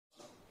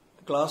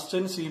Class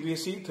 10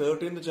 CBSE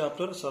 13th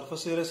chapter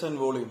Surface Areas and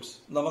Volumes.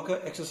 നമുക്ക്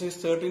exercise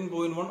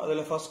 13.1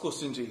 അതിലെ first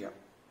question ചെയ്യാം.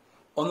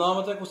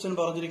 ഒന്നാമത്തെ question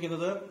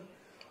പറഞ്ഞിരിക്കുന്നത്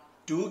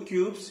 2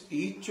 cubes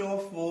each of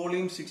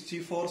volume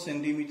 64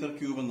 centimeter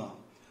cube എന്നാണ്.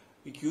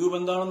 ഈ ക്യൂബ്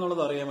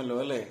എന്താണെന്നുള്ളത് അറിയാമല്ലോ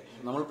അല്ലേ?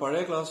 നമ്മൾ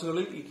പഴയ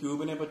ക്ലാസ്സുകളിൽ ഈ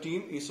ക്യൂബിനെ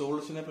പറ്റിയും ഈ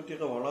സോളിഡ്സിനെ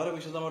പറ്റിയൊക്കെ വളരെ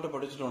വിശദമായിട്ട്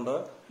പഠിച്ചിട്ടുണ്ട്.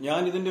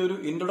 ഞാൻ ഇതിന്റെ ഒരു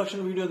ഇൻട്രൊഡക്ഷൻ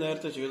വീഡിയോ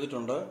നേരത്തെ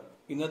ചെയ്തിട്ടുണ്ട്.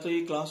 ഇന്നത്തെ ഈ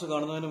ക്ലാസ്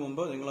കാണുന്നതിന്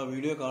മുമ്പ് നിങ്ങൾ ആ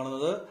വീഡിയോ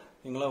കാണുന്നത്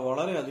നിങ്ങളെ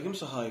വളരെയധികം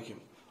സഹായിക്കും.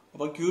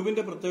 അപ്പൊ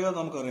ക്യൂബിന്റെ പ്രത്യേകത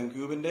നമുക്കറിയാം.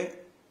 ക്യൂബിന്റെ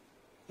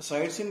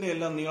സൈഡ്സിന്റെ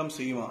എല്ലാം നീളം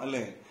സെയിമാ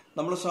അല്ലേ?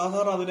 നമ്മൾ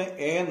സാധാരണ അതിനെ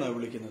എ എന്നാണ്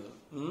വിളിക്കുന്നത്.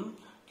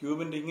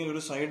 ക്യൂബിന്റെ ഇങ്ങനെ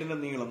ഒരു സൈഡിന്റെ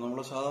നീളം നമ്മൾ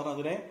സാധാരണ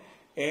അതിനെ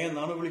എ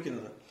എന്നാണ്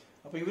വിളിക്കുന്നത്.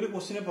 അപ്പൊ ഇവര്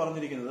ക്വസ്റ്റിനെ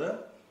പറഞ്ഞിരിക്കുന്നത്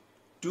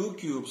 2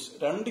 cubes,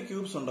 2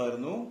 cubes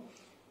ഉണ്ടായിരുന്നു.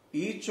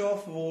 Each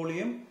of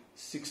volume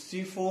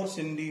 64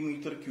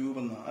 centimetre cube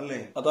എന്ന അല്ലെ?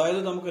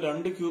 അതായത് നമുക്ക്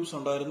 2 ക്യൂബ്സ്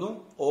ഉണ്ടായിരുന്നു.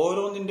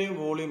 ഓരോന്നിന്റെയും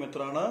വോളിയം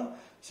എത്രയാണ്?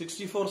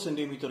 64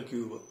 centimetre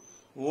cube.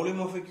 Volume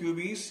of A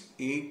cube is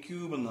A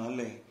cube എന്ന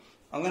അല്ലെ?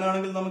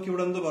 അങ്ങനെയാണെങ്കിൽ നമുക്ക്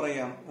ഇവിടെ എന്ത്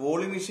പറയാം?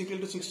 വോളിയം ഈസ്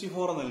ഈക്വൽ ടു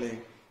 64 എന്നല്ലേ?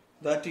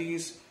 That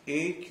is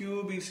A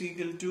cube is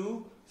equal to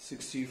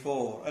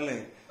 64 അല്ലെ?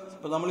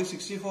 അപ്പൊ നമ്മൾ ഈ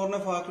 64നെ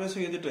ഫാക്ടറൈസ്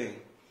ചെയ്തിട്ടേ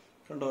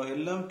കണ്ടോ,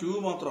 എല്ലാം 2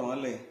 മാത്രമാണ്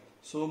അല്ലെ?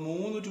 സോ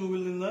 3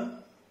 2വിൽ നിന്ന്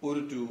ഒരു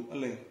 2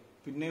 അല്ലെ?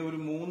 പിന്നെ ഒരു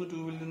 3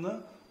 2വിൽ നിന്ന്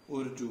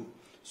ഒരു 2.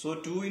 സോ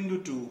 2 into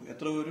 2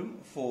 എത്ര വരും?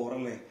 4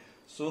 അല്ലെ?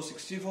 സോ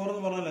 64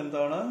 എന്ന് പറഞ്ഞാൽ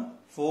എന്താണ്?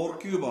 4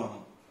 ക്യൂബ് ആണ്.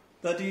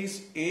 That is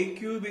A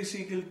cube is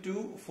equal to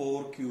 4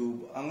 cube.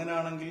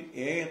 അങ്ങനെയാണെങ്കിൽ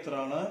എ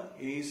എത്രയാണ്?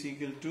 A is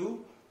equal to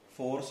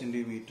 4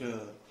 centimetre.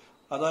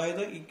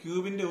 അതായത് ഈ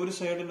ക്യൂബിന്റെ ഒരു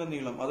സൈഡിന്റെ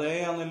നീളം അത് എ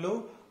ആണല്ലോ,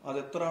 അത്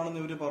എത്ര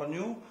ആണെന്ന് ഇവര്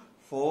പറഞ്ഞു?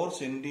 4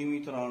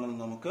 സെന്റിമീറ്റർ ആണെന്ന്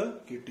നമുക്ക്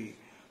കിട്ടി.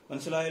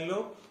 മനസ്സിലായല്ലോ?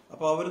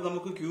 അപ്പൊ അവര്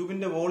നമുക്ക്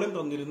ക്യൂബിന്റെ വോളിയം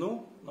തന്നിരുന്നു,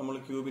 നമ്മൾ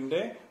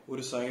ക്യൂബിന്റെ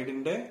ഒരു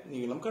സൈഡിന്റെ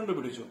നീളം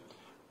കണ്ടുപിടിച്ചു.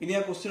 ഇനി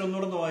ആ ക്വസ്റ്റ്യൻ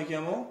ഒന്നുകൂടെ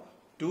വായിക്കാമോ?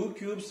 2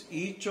 cubes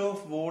each of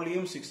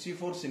volume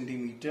 64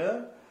 centimeter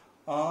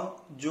are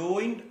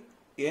joined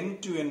end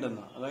to end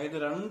എന്ന, അതായത്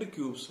 2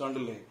 ക്യൂബ്സ്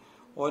കണ്ടില്ലേ,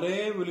 ഒരേ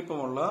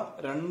വലിപ്പമുള്ള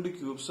 2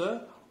 ക്യൂബ്സ്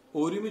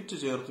ഒരുമിച്ച്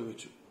ചേർത്ത്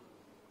വെച്ചു.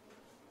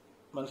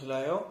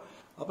 മനസ്സിലായോ?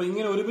 അപ്പൊ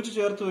ഇങ്ങനെ ഒരുമിച്ച്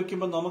ചേർത്ത്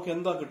വെക്കുമ്പോൾ നമുക്ക്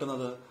എന്താ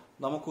കിട്ടുന്നത്?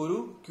 നമുക്കൊരു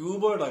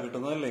ക്യൂബോയിഡാ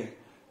കിട്ടുന്നത് അല്ലേ?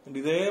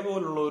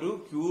 ഇതേപോലുള്ള ഒരു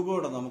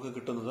ക്യൂബോയിഡാ നമുക്ക്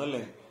കിട്ടുന്നത്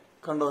അല്ലേ?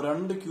 കണ്ടോ,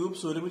 2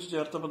 ക്യൂബ്സ് ഒരുമിച്ച്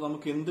ചേർത്തപ്പോൾ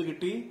നമുക്ക് എന്ത്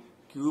കിട്ടി?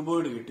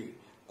 ക്യൂബോയിഡ് കിട്ടി.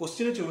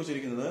 ക്വസ്റ്റ്യന്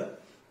ചോദിച്ചിരിക്കുന്നത്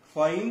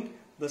find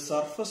the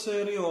surface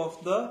area of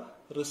the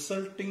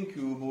resulting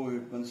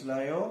cuboid.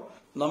 മനസ്സിലായോ?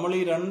 നമ്മൾ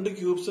ഈ 2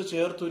 ക്യൂബ്സ്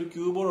ചേർത്ത് ഒരു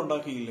ക്യൂബോയിഡ്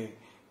ഉണ്ടാക്കിയില്ലേ?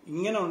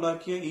 ഇങ്ങനെ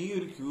ഉണ്ടാക്കിയ ഈ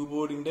ഒരു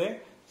ക്യൂബോയിഡിന്റെ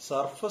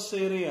സർഫസ്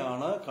ഏരിയ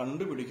ആണ്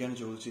കണ്ടുപിടിക്കാൻ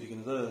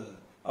ചോദിച്ചിരിക്കുന്നത്.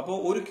 അപ്പോൾ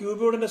ഒരു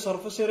ക്യൂബോയിഡിന്റെ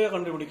സർഫസ് ഏരിയ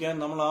കണ്ടുപിടിക്കാൻ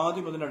നമ്മൾ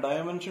ആദ്യം അതിന്റെ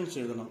ഡയമെൻഷൻസ്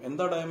എഴുതണം.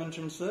 എന്താ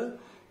ഡയമെൻഷൻസ്?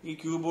 ഈ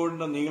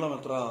ക്യൂബോയിഡിന്റെ നീളം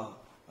എത്ര,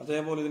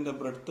 അതേപോലെ ഇതിന്റെ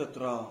ബ്രെഡ്ത്ത്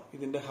എത്ര,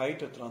 ഇതിന്റെ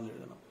ഹൈറ്റ് എത്ര എന്ന്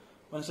എഴുതണം.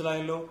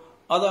 മനസ്സിലായല്ലോ?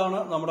 അതാണ്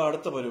നമ്മുടെ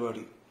അടുത്ത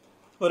പരിപാടി.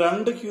 അപ്പൊ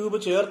 2 ക്യൂബ്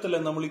ചേർത്തല്ലേ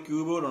നമ്മൾ ഈ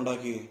ക്യൂബോയിഡ്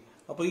ഉണ്ടാക്കിയേ.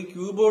 അപ്പൊ ഈ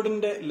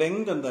ക്യൂബോയിഡിന്റെ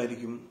ലെങ്ത്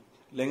എന്തായിരിക്കും?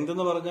 ലെങ്ത്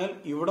എന്ന് പറഞ്ഞാൽ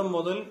ഇവിടം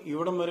മുതൽ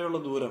ഇവിടം വരെയുള്ള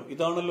ദൂരം,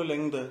 ഇതാണല്ലോ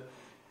ലെങ്ത്.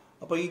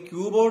 അപ്പൊ ഈ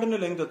ക്യൂബോയിഡിന്റെ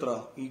ലെങ്ത് എത്ര?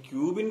 ഈ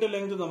ക്യൂബിന്റെ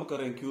ലെങ്ത്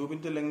നമുക്കറിയാം.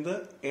 ക്യൂബിന്റെ ലെങ്ത്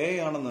എ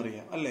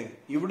ആണെന്നറിയാം അല്ലെ?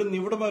 ഇവിടുന്ന്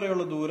ഇവിടം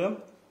വരെയുള്ള ദൂരം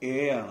എ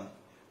ആണ്.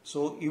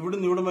 സോ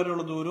ഇവിടുന്ന് ഇവിടം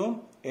വരെയുള്ള ദൂരവും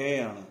എ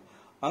ആണ്.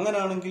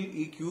 അങ്ങനെയാണെങ്കിൽ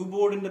ഈ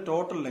ക്യൂബോയിഡിന്റെ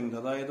ടോട്ടൽ ലെങ്ത്,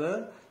 അതായത്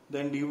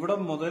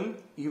ഇവിടം മുതൽ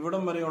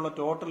ഇവിടം വരെയുള്ള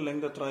ടോട്ടൽ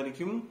ലെങ്ത് എത്ര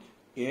ആയിരിക്കും?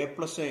 എ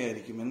പ്ലസ് എ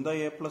ആയിരിക്കും. എന്താ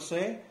എ പ്ലസ്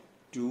എ?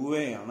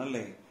 2a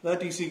ആണല്ലേ?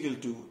 That is equal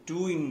to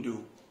 2 into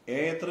A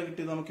എത്ര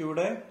കിട്ടി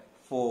നമുക്കിവിടെ?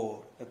 4.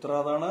 എത്ര?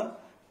 അതാണ്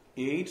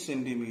 8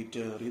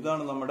 സെന്റിമീറ്റർ.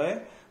 ഇതാണ്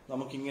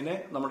നമുക്കിങ്ങനെ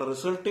നമ്മുടെ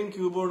റിസൾട്ടിംഗ്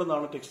ക്യൂബോർഡ്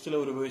എന്നാണ് ടെക്സ്റ്റിൽ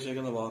അവർ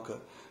ഉപയോഗിച്ചേക്കുന്ന വാക്ക്.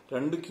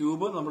 2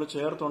 ക്യൂബ് നമ്മൾ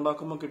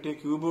ചേർത്തുണ്ടാക്കുമ്പോൾ കിട്ടിയ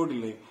ക്യൂബോർഡ്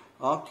ഇല്ലേ,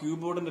 ആ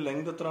ക്യൂബോർഡിന്റെ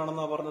ലെങ്ത് എത്ര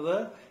ആണെന്നാ പറഞ്ഞത്?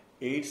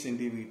 8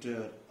 സെന്റിമീറ്റർ.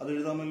 അത്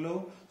എഴുതാമല്ലോ.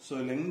 So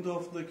length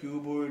of the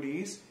cuboid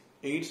is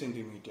 8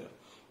 centimetre.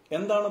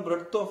 എന്താണ്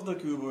ബ്രെഡ്ത്ത് ഓഫ് ദ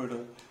ക്യൂബോയിഡ്?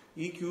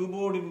 ഈ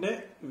ക്യൂബോർഡിന്റെ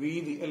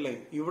വീതി അല്ലെ,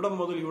 ഇവിടം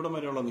മുതൽ ഇവിടം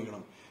വരെയുള്ള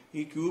നീളം.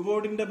 ഈ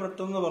ക്യൂബോർഡിന്റെ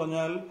ബ്രെഡ്ത്ത് എന്ന്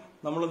പറഞ്ഞാൽ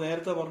നമ്മൾ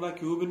നേരത്തെ പറഞ്ഞ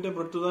ക്യൂബിന്റെ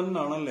ബ്രെഡ്ത്ത്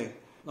തന്നെയാണല്ലേ?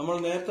 നമ്മൾ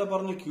നേരത്തെ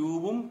പറഞ്ഞ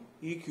ക്യൂബും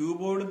ഈ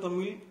ക്യൂബോർഡും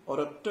തമ്മിൽ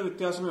ഒരൊറ്റ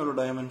വ്യത്യാസമേ ഉള്ളൂ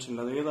ഡയമെൻഷനിൽ.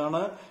 അത്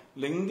ഏതാണ്?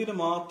 ലെങ്തിന്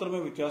മാത്രമേ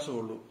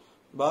വ്യത്യാസമുള്ളൂ,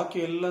 ബാക്കി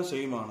എല്ലാം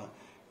സെയിം ആണ്.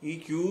 ഈ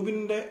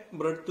ക്യൂബിന്റെ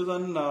ബ്രെഡ്ത്ത്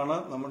തന്നെയാണ്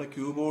നമ്മുടെ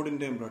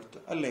ക്യൂബോർഡിന്റെയും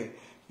ബ്രെഡ്ത്ത് അല്ലെ?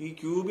 ഈ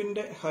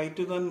ക്യൂബിന്റെ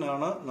ഹൈറ്റ്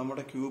തന്നെയാണ്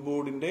നമ്മുടെ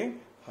ക്യൂബോർഡിന്റെ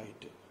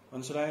ഹൈറ്റ്.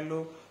 മനസ്സിലായല്ലോ?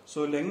 So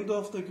length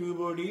of the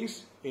ക്യൂബോർഡ് is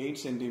 8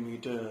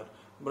 centimetre.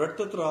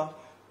 Breadth എത്ര?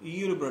 ഈ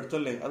ഒരു ബ്രെഡ്ത്ത്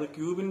അല്ലേ, അത്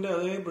ക്യൂബിന്റെ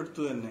അതേ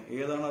ബ്രെഡ്ത്ത് തന്നെ.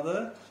 ഏതാണത്?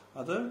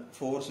 അത്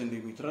 4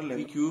 സെന്റിമീറ്റർ അല്ലേ?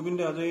 ഈ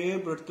ക്യൂബിന്റെ അതേ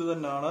ബ്രെഡ്ത്ത്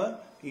തന്നെയാണ്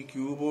ഈ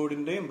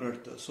ക്യൂബോർഡിന്റെയും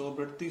breadth. So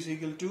breadth is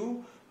equal to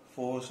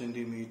 4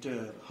 centimetre.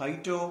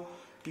 ഹൈറ്റോ?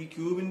 ഈ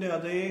ക്യൂബിന്റെ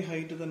അതേ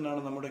ഹൈറ്റ്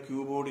തന്നെയാണ് നമ്മുടെ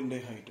ക്യൂബോർഡിന്റെ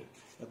height.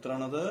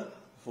 എത്രയാണത്?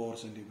 4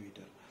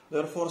 centimetre.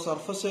 Therefore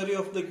surface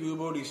area of the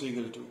ക്യൂബോർഡ് is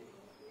equal to,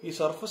 ഈ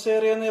സർഫസ്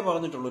ഏരിയ എന്നേ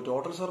പറഞ്ഞിട്ടുള്ളൂ,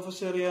 ടോട്ടൽ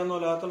സർഫസ് ഏരിയ എന്നോ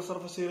ലാറ്ററൽ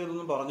സർഫസ് ഏരിയ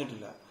എന്നൊന്നും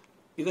പറഞ്ഞിട്ടില്ല.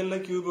 ഇതല്ല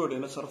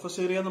ക്യൂബോർഡ്. സർഫസ്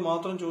ഏരിയ എന്ന്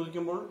മാത്രം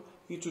ചോദിക്കുമ്പോൾ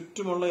ഈ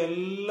ചുറ്റുമുള്ള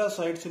എല്ലാ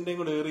സൈഡ്സിന്റെയും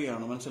കൂടെ ഏരിയ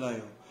ആണ്.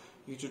 മനസ്സിലായോ?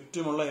 ഈ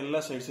ചുറ്റുമുള്ള എല്ലാ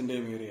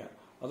സൈഡ്സിന്റെയും ഏരിയ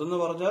അതെന്ന്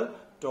പറഞ്ഞാൽ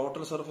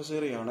ടോട്ടൽ സർഫസ്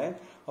ഏരിയ ആണ്.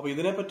 അപ്പൊ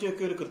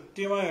ഇതിനെപ്പറ്റിയൊക്കെ ഒരു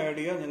കൃത്യമായ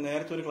ഐഡിയ ഞാൻ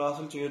നേരത്തെ ഒരു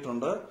ക്ലാസ്സിൽ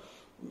ചെയ്തിട്ടുണ്ട്.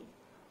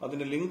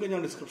 അതിന്റെ ലിങ്ക്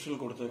ഞാൻ ഡിസ്ക്രിപ്ഷനിൽ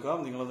കൊടുത്തേക്കാം.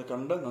 നിങ്ങളത്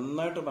കണ്ട്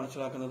നന്നായിട്ട്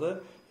മനസ്സിലാക്കുന്നത്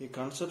ഈ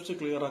കൺസെപ്റ്റ്സ്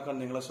ക്ലിയർ ആക്കാൻ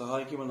നിങ്ങളെ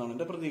സഹായിക്കുമെന്നാണ്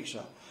എന്റെ പ്രതീക്ഷ.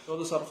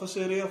 അത് സർഫസ്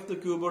ഏരിയ ഓഫ് ദ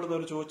ക്യൂബോർഡ്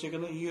എന്നവർ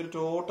ചോദിച്ചേക്കുന്നത് ഈ ഒരു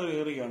ടോട്ടൽ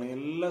ഏരിയയാണ്,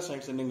 എല്ലാ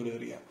സൈഡ്സിന്റെയും കൂടി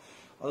ഏരിയ.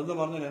 അതെന്ന്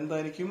പറഞ്ഞാൽ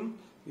എന്തായിരിക്കും?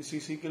 Is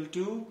is equal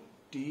to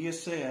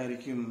TSA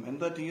ആയിരിക്കും.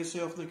 എന്താ TSA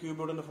of the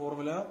ക്യൂബോർഡിന്റെ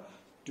formula?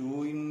 2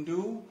 into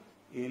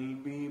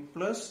LB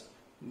plus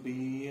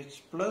BH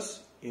plus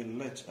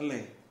LH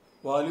അല്ലേ?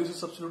 വാല്യൂസ്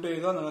സബ്സ്റ്റിറ്റ്യൂട്ട്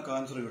ചെയ്യുക, നിങ്ങൾക്ക്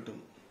ആൻസർ കിട്ടും.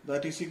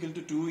 That is equal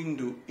to 2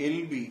 into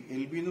LB.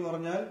 LB എന്ന്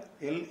പറഞ്ഞാൽ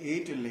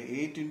L8 അല്ലേ?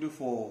 8 into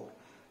 4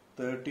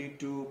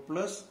 32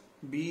 plus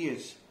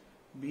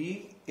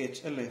BH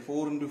അല്ലേ?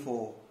 4 into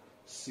 4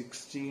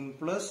 16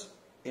 plus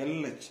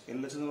LH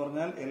എന്ന്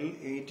പറഞ്ഞാൽ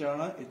L8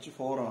 ആണ്,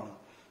 H4 ആണ്.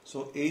 So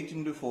 8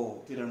 into 4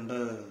 2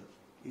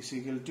 is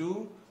equal to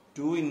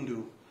 2 into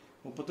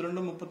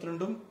 32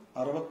 64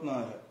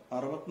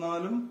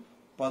 64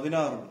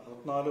 16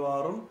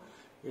 64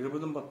 6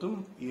 70 10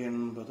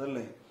 80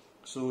 അല്ലേ?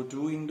 സോ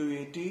 2 into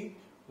 80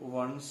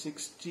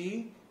 160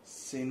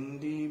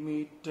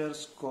 സെന്റിമീറ്റർ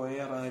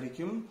സ്ക്വയർ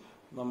ആയിരിക്കും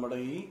നമ്മുടെ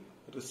ഈ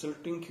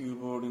റിസൾട്ടിംഗ്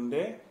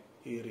ക്യൂബോർഡിന്റെ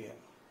ഏരിയ.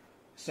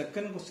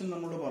 സെക്കൻഡ് ക്വസ്റ്റ്യൻ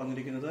നമ്മളോട്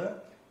പറഞ്ഞിരിക്കുന്നത്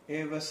A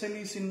vessel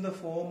is in the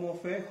form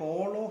of A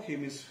hollow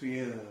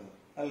hemisphere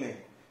അല്ലേ?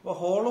 അപ്പൊ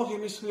ഹോളോ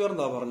ഹെമിസ്ഫിയർ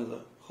എന്താ പറഞ്ഞത്?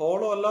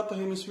 ഹോളോ അല്ലാത്ത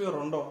ഹെമിസ്ഫിയർ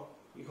ഉണ്ടോ?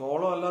 ഈ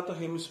ഹോളോ അല്ലാത്ത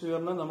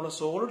ഹെമിസ്ഫിയറിന് നമ്മൾ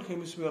സോളിഡ്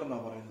ഹെമിസ്ഫിയർ എന്നാ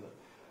പറയുന്നത്.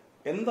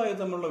 എന്താ ഇത്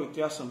തമ്മിലുള്ള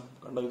വ്യത്യാസം?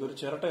 കണ്ടോ, ഇതൊരു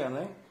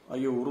ചിരട്ടയാണേ.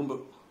 അയ്യോ ഉറുമ്പ്.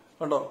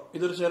 കണ്ടോ,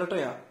 ഇതൊരു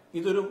ചിരട്ടയാ.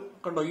 ഇതൊരു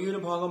കണ്ടോ, ഈ ഒരു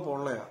ഭാഗം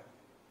പൊള്ളയാ,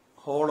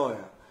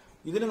 ഹോളോയാ.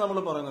 ഇതിന് നമ്മൾ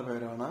പറയുന്ന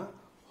പേരാണ്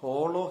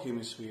ഹോളോ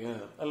ഹെമിസ്ഫിയർ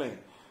അല്ലെ?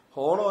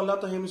 ഹോളോ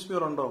അല്ലാത്ത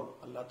ഹെമിസ്ഫിയർ ഉണ്ടോ?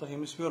 അല്ലാത്ത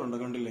ഹെമിസ്ഫിയർ ഉണ്ട്,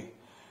 കണ്ടില്ലേ?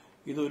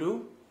 ഇതൊരു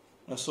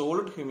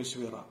സോളിഡ്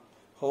ഹെമിസ്ഫിയറാ.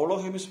 ഹോളോ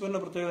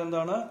ഹെമിസ്ഫിയറിന്റെ പ്രത്യേകത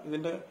എന്താണ്?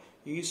 ഇതിന്റെ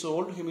ഈ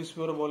സോളിഡ്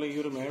ഹെമിസ്ഫിയർ പോലെ ഈ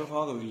ഒരു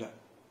മേൽഭാഗമില്ല.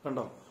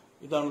 കണ്ടോ,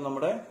 ഇതാണ്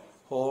നമ്മുടെ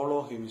ഹോളോ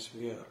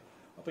ഹെമിസ്ഫിയർ.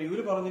 അപ്പൊ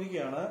ഇവര്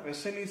പറഞ്ഞിരിക്കുകയാണ്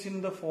vessel is in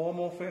the form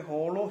of A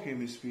hollow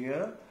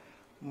hemisphere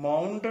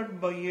mounted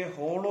by A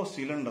hollow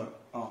cylinder.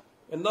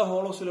 എന്താ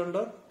ഹോളോ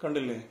സിലിണ്ടർ?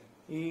 കണ്ടില്ലേ,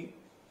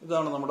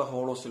 ഇതാണ് നമ്മുടെ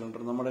ഹോളോ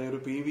സിലിണ്ടർ. നമ്മുടെ ഒരു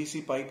PVC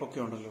പൈപ്പ് ഒക്കെ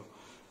ഉണ്ടല്ലോ,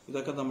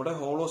 ഇതൊക്കെ നമ്മുടെ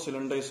ഹോളോ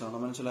സിലിണ്ടേഴ്സ് ആണ്.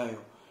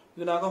 മനസ്സിലായോ?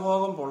 ഇതിന്റെ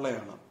അകഭാഗം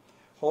പൊള്ളയാണ്.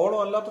 ഹോളോ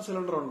അല്ലാത്ത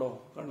സിലിണ്ടർ ഉണ്ടോ?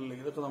 കണ്ടില്ലേ,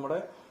 ഇതൊക്കെ നമ്മുടെ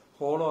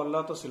ഹോളോ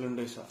അല്ലാത്ത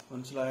സിലിണ്ടേഴ്സാ.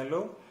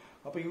 മനസ്സിലായല്ലോ?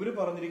 അപ്പൊ ഇവര്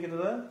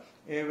പറഞ്ഞിരിക്കുന്നത്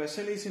A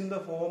vessel is in the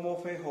form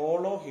of A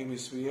hollow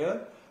hemisphere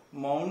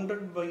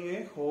mounted by A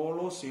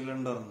hollow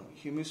cylinder.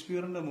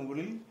 ഹെമിസ്ഫിയറിന്റെ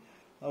മുകളിൽ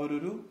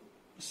അവരൊരു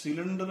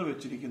സിലിണ്ടർ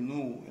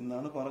വെച്ചിരിക്കുന്നു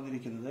എന്നാണ്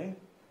പറഞ്ഞിരിക്കുന്നത്.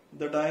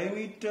 The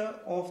diameter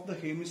of the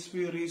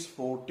hemisphere is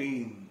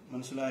 14.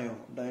 മനസ്സിലായോ?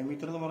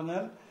 ഡയമീറ്റർ എന്ന്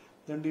പറഞ്ഞാൽ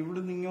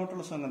ഇവിടുന്ന്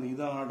ഇങ്ങോട്ടുള്ള സംഗതി,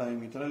 ഇതാണ്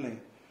ഡയമീറ്റർ അല്ലേ?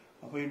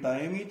 അപ്പൊ ഈ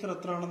ഡയമീറ്റർ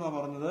എത്രയാണെന്നാ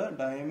പറഞ്ഞത്?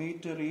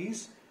 ഡയമീറ്റർ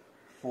ഈസ്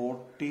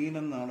 14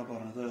 എന്നാണ്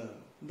പറഞ്ഞത്.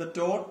 The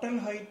total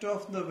height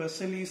of the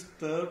vessel is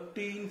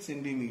 13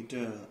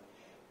 centimeter.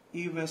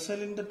 ഈ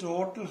വെസലിന്റെ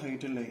ടോട്ടൽ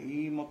ഹൈറ്റ് അല്ലേ, ഈ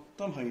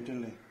മൊത്തം ഹൈറ്റ്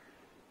അല്ലേ,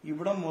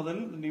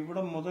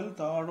 ഇവിടെ മുതൽ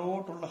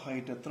താഴോട്ടുള്ള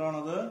height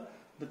എത്രയാണത്?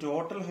 The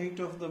total height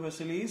of the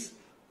vessel is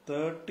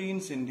 13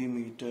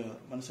 centimeter.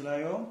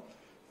 മനസ്സിലായോ?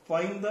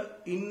 Find the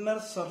inner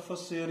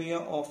surface area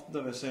of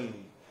the vessel.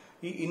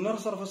 ഈ ഇന്നർ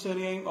സർഫസ്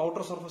ഏരിയയും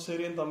ഔട്ടർ സർഫസ്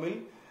ഏരിയയും തമ്മിൽ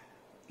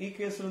ഈ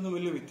കേസിലൊന്നും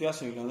വലിയ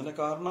വ്യത്യാസമില്ല. അതിന്റെ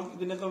കാരണം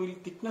ഇതിനൊക്കെ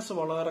തിക്നെസ്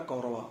വളരെ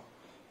കുറവാണ്.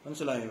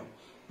 മനസ്സിലായോ?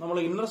 നമ്മൾ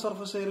ഇന്നർ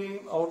സർഫസ്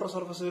ഏരിയയും ഔട്ടർ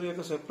സർഫസ് ഏരിയ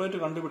ഒക്കെ സെപ്പറേറ്റ്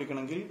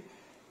കണ്ടുപിടിക്കണമെങ്കിൽ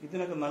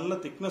ഇതിനൊക്കെ നല്ല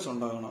തിക്നെസ്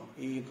ഉണ്ടാകണം.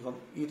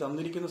 ഈ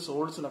തന്നിരിക്കുന്ന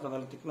സോൾസിനൊക്കെ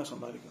നല്ല തിക്നെസ്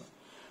ഉണ്ടായിരിക്കണം.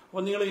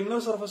 അപ്പൊ നിങ്ങൾ inner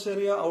surface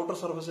area outer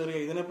surface area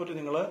ഇതിനെപ്പറ്റി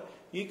നിങ്ങൾ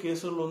ഈ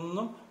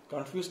കേസുകളിലൊന്നും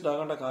കൺഫ്യൂസ്ഡ്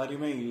ആകേണ്ട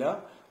കാര്യമേ ഇല്ല.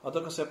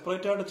 അതൊക്കെ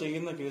സെപ്പറേറ്റ് ആയിട്ട്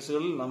ചെയ്യുന്ന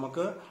കേസുകളിൽ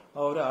നമുക്ക്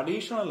അവർ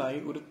അഡീഷണൽ ആയി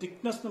ഒരു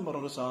തിക്നെസ് എന്ന്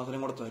പറഞ്ഞൊരു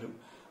സാധനം കൂടെ തരും.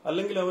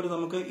 അല്ലെങ്കിൽ അവർ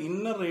നമുക്ക്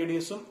ഇന്നർ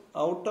റേഡിയസും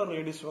ഔട്ടർ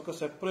റേഡിയസും ഒക്കെ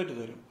സെപ്പറേറ്റ്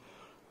തരും.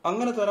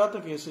 അങ്ങനെ തരാത്ത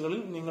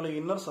കേസുകളിൽ നിങ്ങൾ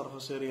inner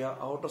surface area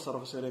outer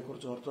surface ഏരിയയെ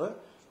കുറിച്ച് ഓർത്ത്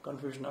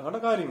കൺഫ്യൂഷൻ ആകേണ്ട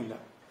കാര്യമില്ല.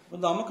 അപ്പൊ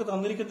നമുക്ക്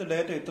തന്നിരിക്കുന്ന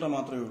ഡേറ്റ ഇത്ര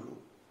മാത്രമേ ഉള്ളൂ.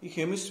 ഈ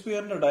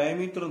ഹെമിസ്ഫിയറിന്റെ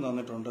ഡയമീറ്ററും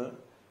തന്നിട്ടുണ്ട്,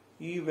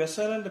 ഈ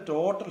വെസലിന്റെ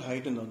ടോട്ടൽ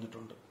ഹൈറ്റും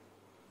തന്നിട്ടുണ്ട്.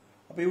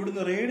 അപ്പൊ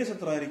ഇവിടുന്ന് റേഡിയസ്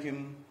എത്ര ആയിരിക്കും?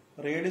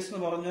 റേഡിയസ്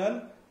എന്ന് പറഞ്ഞാൽ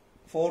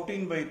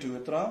 14/2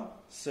 എത്ര?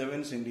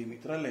 7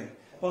 സെന്റിമീറ്റർ അല്ലേ?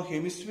 അപ്പൊ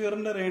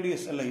ഹെമിസ്ഫിയറിന്റെ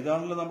റേഡിയസ് അല്ല,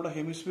 ഇതാണല്ലോ നമ്മുടെ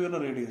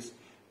ഹെമിസ്ഫിയറിന്റെ റേഡിയസ്.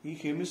 ഈ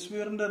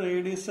ഹെമിസ്ഫിയറിന്റെ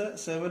റേഡിയസ്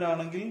 7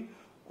 ആണെങ്കിൽ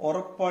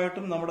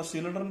ഉറപ്പായിട്ടും നമ്മുടെ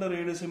സിലിണ്ടറിന്റെ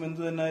റേഡിയസും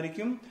എന്ത് തന്നെ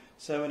ആയിരിക്കും?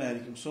 7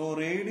 ആയിരിക്കും. So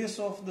radius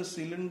of the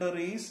cylinder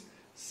is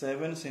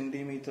 7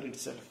 centimetre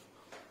itself.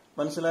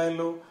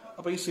 മനസ്സിലായല്ലോ?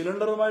 അപ്പൊ ഈ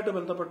സിലിണ്ടറുമായിട്ട്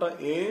ബന്ധപ്പെട്ട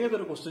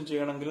ഏതൊരു ക്വസ്റ്റ്യൻ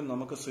ചെയ്യണമെങ്കിലും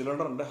നമുക്ക്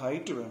സിലിണ്ടറിന്റെ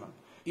ഹൈറ്റ് വേണം.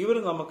 ഇവർ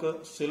നമുക്ക്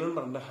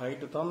സിലിണ്ടറിന്റെ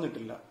ഹൈറ്റ്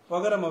തന്നിട്ടില്ല,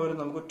 പകരം അവർ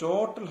നമുക്ക്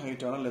ടോട്ടൽ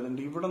ഹൈറ്റ് ആണ്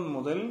അതിന്റെ ഇവിടെ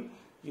മുതൽ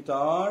ഈ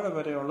താഴെ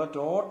വരെയുള്ള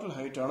ടോട്ടൽ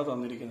ഹൈറ്റ് ആണ്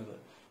തന്നിരിക്കുന്നത്.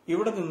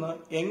 ഇവിടെ നിന്ന്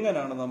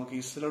എങ്ങനെയാണ് നമുക്ക്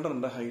ഈ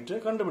സിലിണ്ടറിന്റെ ഹൈറ്റ്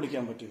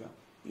കണ്ടുപിടിക്കാൻ പറ്റുക?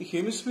 ഈ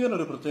ഹെമിസ്ഫിയറിന്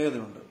ഒരു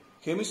പ്രത്യേകതയുണ്ട്.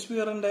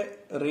 ഹെമിസ്ഫിയറിന്റെ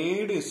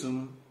റേഡിയസും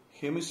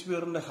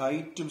ഹെമിസ്ഫിയറിന്റെ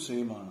ഹൈറ്റും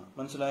സെയിം ആണ്.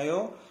 മനസ്സിലായോ?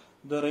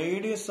 The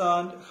radius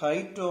and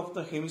height of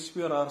the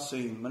hemisphere are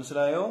same.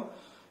 മനസ്സിലായോ?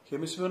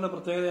 ഹെമിസ്ഫിയറിന്റെ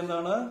പ്രത്യേകത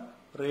എന്താണ്?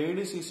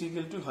 Radius is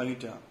equal to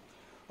height ആണ്.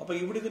 അപ്പൊ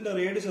ഇവിടെ ഇതിന്റെ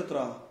റേഡിയസ് എത്ര?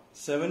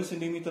 7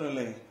 സെന്റിമീറ്റർ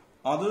അല്ലേ?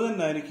 അത്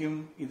തന്നെ ആയിരിക്കും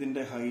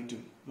ഇതിന്റെ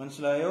ഹൈറ്റും.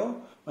 മനസ്സിലായോ?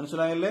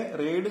 മനസ്സിലായല്ലേ?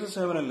 റേഡിയസ്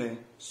 7 അല്ലേ?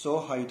 സോ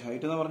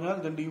ഹൈറ്റ് എന്ന് പറഞ്ഞാൽ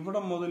ഇതിന്റെ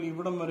ഇവിടം മുതൽ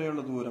ഇവിടം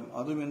വരെയുള്ള ദൂരം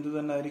അതും എന്ത്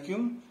തന്നെ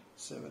ആയിരിക്കും?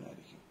 7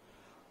 ആയിരിക്കും.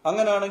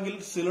 അങ്ങനെയാണെങ്കിൽ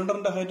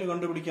സിലിണ്ടറിന്റെ ഹൈറ്റ്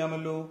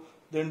കണ്ടുപിടിക്കാമല്ലോ.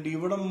 ദെൻ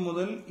ഇവിടം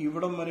മുതൽ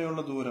ഇവിടം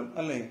വരെയുള്ള ദൂരം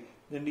അല്ലെ,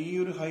 ദെൻ ഈ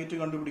ഒരു ഹൈറ്റ്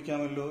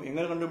കണ്ടുപിടിക്കാമല്ലോ.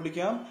 എങ്ങനെ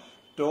കണ്ടുപിടിക്കാം?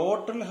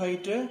 ടോട്ടൽ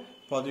ഹൈറ്റ്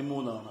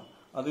 13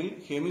 അതിൽ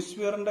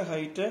ഹെമിസ്ഫിയറിന്റെ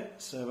ഹൈറ്റ്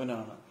 7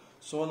 ആണ്.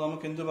 സോ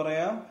നമുക്ക് എന്ത്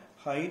പറയാം?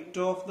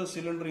 Height of the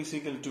cylinder is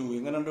equal to,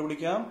 എങ്ങനെ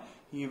കണ്ടുപിടിക്കാം?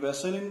 ഈ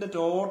വെസലിന്റെ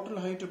ടോട്ടൽ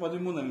ഹൈറ്റ്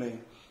 13 അല്ലേ,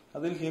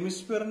 അതിൽ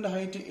ഹെമിസ്ഫിയറിന്റെ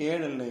ഹൈറ്റ്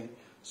 7 അല്ലേ.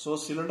 സോ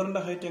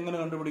സിലിണ്ടറിന്റെ ഹൈറ്റ് എങ്ങനെ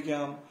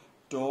കണ്ടുപിടിക്കാം?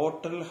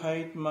 ടോട്ടൽ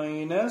ഹൈറ്റ്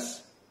മൈനസ്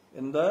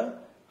എന്ത്?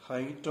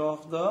 ഹൈറ്റ്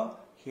ഓഫ് ദ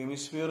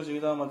ഹെമിസ്ഫിയർ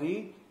ചെയ്താൽ മതി.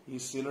 ഈ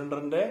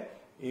സിലിണ്ടറിന്റെ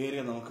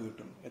ഏരിയ നമുക്ക്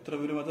കിട്ടും. എത്ര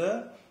വരും അത്?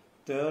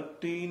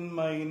 13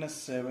 minus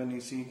 7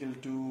 is equal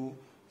to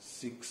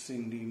 6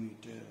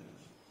 centimeter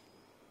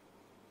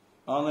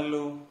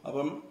ആണല്ലോ.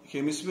 അപ്പം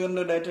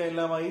ഹെമിസ്ഫിയറിന്റെ ഡാറ്റ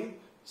എല്ലാമായി,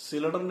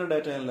 സിലിണ്ടറിന്റെ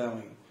ഡാറ്റ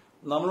എല്ലാമായി.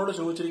 നമ്മളോട്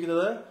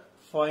ചോദിച്ചിരിക്കുന്നത്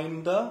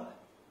find the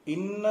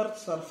inner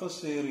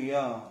surface area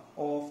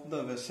of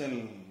the vessel.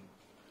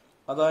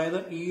 അതായത്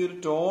ഈ ഒരു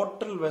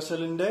ടോട്ടൽ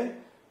വെസലിന്റെ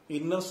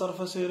ഇന്നർ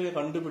സർഫസ് ഏരിയ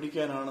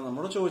കണ്ടുപിടിക്കാനാണ്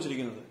നമ്മൾ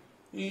ചോദിച്ചിരിക്കുന്നത്.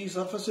 ഈ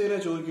സർഫസ് ഏരിയ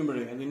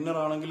ചോദിക്കുമ്പോഴേ അത് ഇന്നർ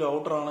ആണെങ്കിലും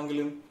ഔട്ടർ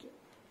ആണെങ്കിലും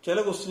ചില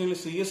ക്വസ്റ്റ്യനിൽ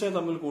CSA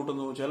തമ്മിൽ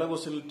കൂട്ടുന്നു, ചില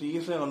ക്വസ്റ്റ്യനിൽ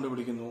TSA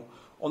കണ്ടുപിടിക്കുന്നു.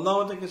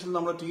 ഒന്നാമത്തെ കേസിൽ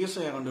നമ്മൾ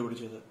TSA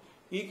കണ്ടുപിടിച്ചത്.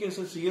 ഈ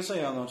കേസിൽ CSA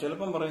ആണോ?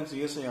 ചിലപ്പം പറയും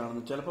CSA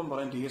ആണെന്ന്, ചിലപ്പം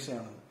പറയും TSA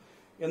ആണെന്ന്.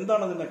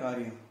 എന്താണ് അതിന്റെ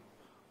കാര്യം?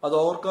 അത്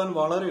ഓർക്കാൻ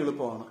വളരെ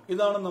എളുപ്പമാണ്.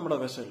 ഇതാണ് നമ്മുടെ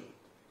വെസൽ.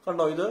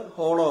 കണ്ടോ, ഇത്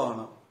ഹോളോ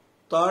ആണ്.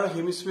 താഴെ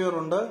ഹെമിസ്ഫിയർ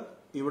ഉണ്ട്,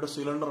 ഇവിടെ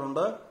സിലിണ്ടർ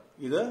ഉണ്ട്,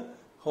 ഇത്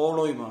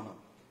ഹോളോയുമാണ്.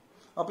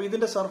 അപ്പൊ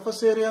ഇതിന്റെ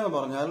സർഫസ് ഏരിയ എന്ന്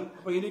പറഞ്ഞാൽ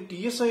അപ്പൊ ഇനി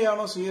TSA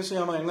ആണോ CSA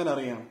ആണോ എങ്ങനെ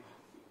അറിയാം?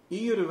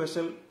 ഈ ഒരു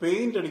വെസൽ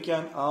പെയിന്റ്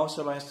അടിക്കാൻ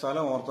ആവശ്യമായ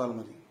സ്ഥലം ഓർത്താൽ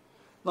മതി.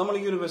 നമ്മൾ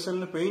ഈ ഒരു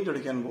വെസലിന് പെയിന്റ്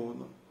അടിക്കാൻ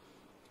പോകുന്നു.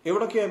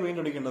 എവിടൊക്കെയാ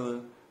പെയിന്റ് അടിക്കേണ്ടത്?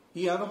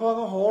 ഈ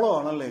അകഭാഗം ഹോളോ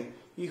ആണല്ലേ.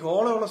 ഈ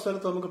ഹോളോ ഉള്ള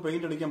സ്ഥലത്ത് നമുക്ക്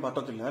പെയിന്റ് അടിക്കാൻ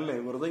പറ്റത്തില്ല അല്ലേ.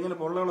 വെറുതെ ഇങ്ങനെ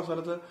പൊള്ളയുള്ള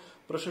സ്ഥലത്ത്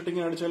ബ്രഷ്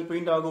ഇട്ടിങ്ങനെ അടിച്ചാൽ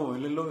പെയിന്റ് ആകുമോ?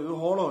 ഇല്ലല്ലോ, ഇത്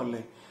ഹോളോ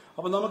അല്ലേ.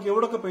 അപ്പൊ നമുക്ക്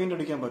എവിടൊക്കെ പെയിന്റ്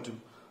അടിക്കാൻ പറ്റും?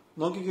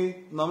 നോക്കിക്കേ,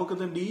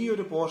 നമുക്കിത് ഈ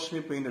ഒരു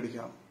പോർഷനിൽ പെയിന്റ്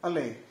അടിക്കാം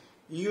അല്ലേ.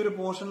 ഈ ഒരു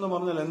പോർഷൻ എന്ന്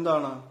പറഞ്ഞാൽ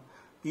എന്താണ്?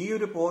 ഈ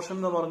ഒരു പോർഷൻ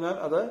എന്ന് പറഞ്ഞാൽ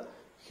അത്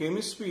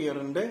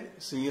ഹെമിസ്ഫിയറിന്റെ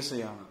CSA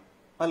ആണ്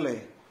അല്ലേ.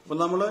 അപ്പൊ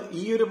നമ്മള്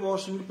ഈ ഒരു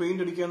പോർഷനിൽ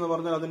പെയിന്റ് അടിക്കുക എന്ന്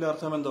പറഞ്ഞാൽ അതിന്റെ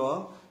അർത്ഥം എന്തുവാ?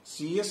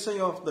 CSA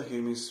of the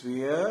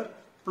hemisphere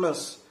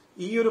plus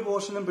ഈ ഒരു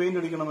പോർഷനും പെയിന്റ്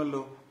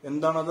അടിക്കണമല്ലോ.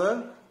 എന്താണത്?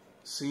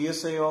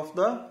 CSA ഓഫ്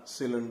ദ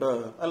സിലിണ്ടർ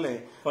അല്ലെ.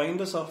 Find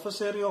the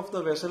surface area of the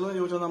vessel എന്ന്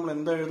ചോദിച്ചാൽ നമ്മൾ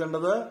എന്താ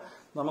എഴുതേണ്ടത്?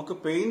 നമുക്ക്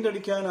പെയിന്റ്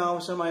അടിക്കാൻ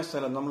ആവശ്യമായ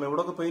സ്ഥലം നമ്മൾ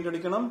എവിടെയൊക്കെ പെയിന്റ്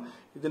അടിക്കണം?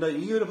 ഇതിന്റെ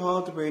ഈ ഒരു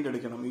ഭാഗത്ത് പെയിന്റ്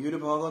അടിക്കണം. ഈ ഒരു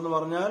ഭാഗം എന്ന്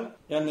പറഞ്ഞാൽ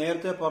ഞാൻ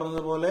നേരത്തെ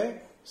പറഞ്ഞതുപോലെ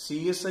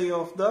CSA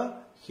ഓഫ് ദ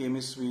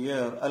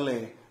ഹെമിസ്ഫിയർ അല്ലെ,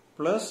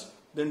 പ്ലസ്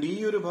ഈ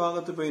ഒരു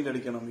ഭാഗത്ത് പെയിന്റ്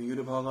അടിക്കണം. ഈ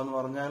ഒരു ഭാഗം എന്ന്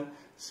പറഞ്ഞാൽ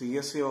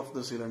CSA ഓഫ്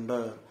ദ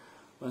സിലിണ്ടർ.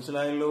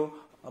 മനസ്സിലായല്ലോ?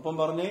 അപ്പം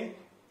പറഞ്ഞേ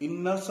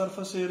inner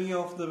surface area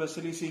of the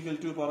vessel is equal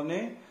to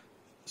പറഞ്ഞേ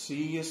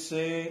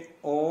CSA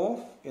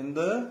ഓഫ്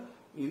എന്ത്?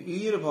 ഈ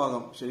ഒരു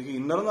ഭാഗം. ശരിക്കും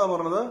ഇന്നർ എന്നാ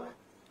പറഞ്ഞത്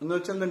എന്ന്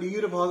വെച്ചാൽ ഈ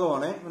ഒരു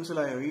ഭാഗമാണ്.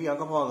 മനസ്സിലായോ? ഈ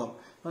അകഭാഗം.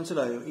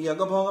 മനസ്സിലായോ? ഈ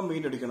അകഭാഗം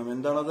പെയിന്റ് അടിക്കണം.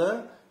 എന്താണത്?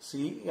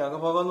 ഈ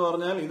അകഭാഗം എന്ന്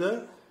പറഞ്ഞാൽ ഇത്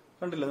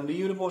കണ്ടില്ല,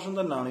 ഈ ഒരു പോർഷൻ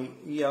തന്നെയാണ്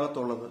ഈ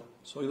അകത്തുള്ളത്.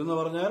 സോ ഇതെന്ന്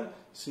പറഞ്ഞാൽ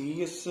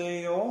CSA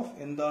ഓഫ്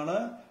എന്താണ്?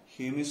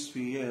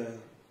 ഹെമിസ്ഫിയർ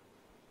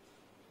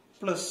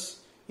പ്ലസ്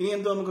ഇനി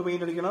എന്ത് നമുക്ക്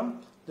പെയിന്റ് അടിക്കണം?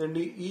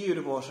 ഈ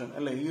ഒരു പോർഷൻ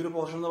അല്ലെ. ഈ ഒരു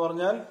പോർഷൻ എന്ന്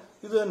പറഞ്ഞാൽ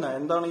ഇത് തന്നെ.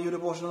 എന്താണ് ഈ ഒരു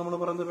പോർഷൻ നമ്മൾ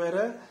പറയുന്ന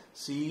പേര്?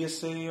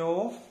 CSA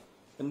ഓഫ്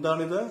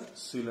എന്താണിത്?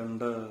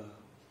 സിലിണ്ടർ.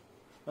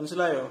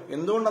 മനസ്സിലായോ?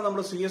 എന്തുകൊണ്ടാണ്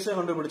നമ്മൾ CSA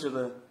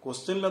കണ്ടുപിടിച്ചത്?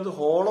 ക്വസ്റ്റ്യനിൽ അത്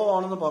ഹോളോ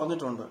ആണെന്ന്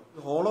പറഞ്ഞിട്ടുണ്ട്.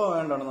 ഹോളോ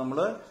ആയതുകൊണ്ടാണ് നമ്മൾ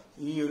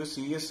ഈ ഒരു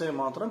CSA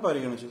മാത്രം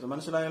പരിഗണിച്ചത്.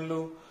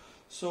 മനസ്സിലായല്ലോ?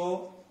 So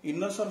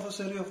inner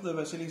surface area of the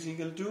vessel is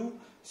equal to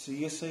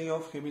CSA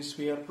of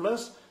hemisphere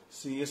plus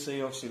CSA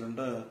of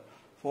cylinder.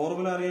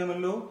 Formula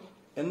അറിയാമല്ലോ.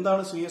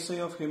 എന്താണ് CSA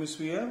of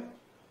hemisphere?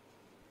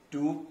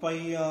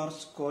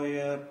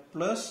 2πr²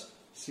 plus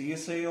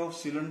CSA of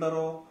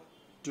സിലിണ്ടറോ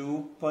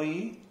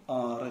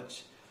 2πrh.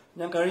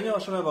 ഞാൻ കഴിഞ്ഞ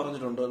വർഷമേ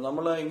പറഞ്ഞിട്ടുണ്ട്,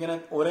 നമ്മൾ ഇങ്ങനെ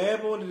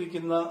ഒരേപോലെ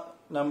ഇരിക്കുന്ന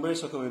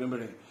നമ്പേഴ്സ് ഒക്കെ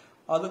വരുമ്പോഴേ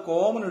അത്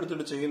കോമൺ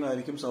എടുത്തിട്ട്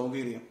ചെയ്യുന്നതായിരിക്കും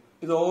സൗകര്യം.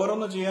 ഇത്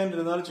ഓരോന്ന്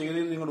ചെയ്യാനിരുന്നാൽ ചെയ്ത്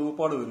നിങ്ങളുടെ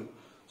ഊപ്പാട് വരും.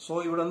 സോ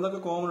ഇവിടെ എന്തൊക്കെ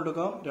കോമൺ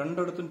എടുക്കാം?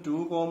 രണ്ടിടത്തും 2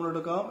 കോമൺ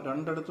എടുക്കാം,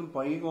 രണ്ടിടത്തും π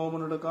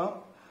കോമൺ എടുക്കാം.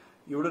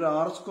 ഇവിടെ ഒരു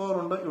r²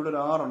 ഉണ്ട്, ഇവിടെ ഒരു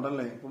r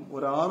ഉണ്ടല്ലേ. അപ്പം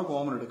ഒരു r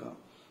കോമൺ എടുക്കാം.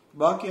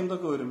 ബാക്കി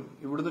എന്തൊക്കെ വരും?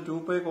 ഇവിടുന്ന്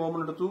 2π കോമൺ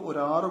എടുത്തു, ഒരു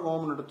r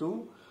കോമൺ എടുത്തു,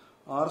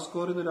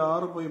 r² ഒരു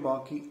r പോയി,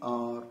 ബാക്കി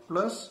r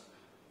പ്ലസ്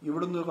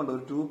ഇവിടുന്ന് കണ്ടു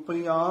ഒരു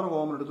 2πr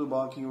കോമൺ എടുത്തു,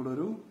 ബാക്കി ഇവിടെ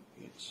ഒരു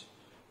h.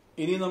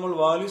 ഇനി നമ്മൾ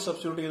വാല്യൂ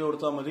സബ്സ്റ്റിറ്റ്യൂട്ട് ചെയ്ത്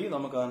കൊടുത്താൽ മതി,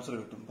 നമുക്ക് ആൻസർ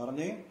കിട്ടും.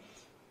 പറഞ്ഞേ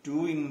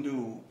 2 ഇൻറ്റു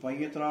π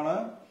എത്രയാണ്?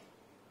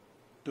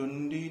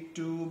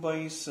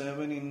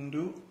 22/7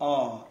 ഇൻറ്റു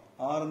r.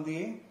 r എന്ത്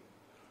ചെയ്യേ?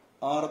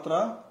 r എത്ര?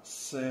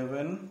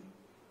 7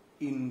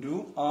 into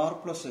r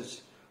plus h.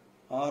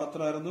 r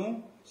എത്ര ആയിരുന്നു?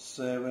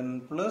 7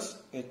 പ്ലസ്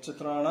h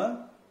എത്രയാണ്?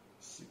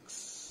 6.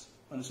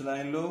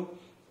 മനസ്സിലായല്ലോ?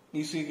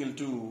 Is equal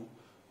to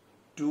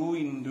 2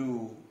 into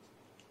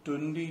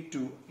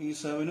 22. ഈ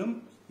 7ഉം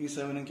ഈ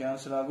 7ഉം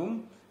ക്യാൻസൽ ആകും.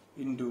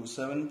 Into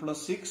 7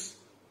 plus 6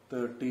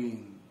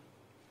 13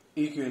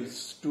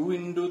 equals 2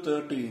 into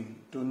 13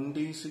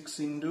 26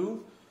 into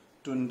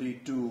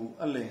 22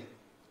 അല്ലേ.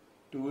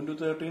 2 ഇൻറ്റു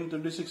 13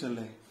 26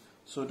 അല്ലേ.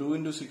 So 2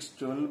 into 6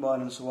 12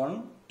 balance 1.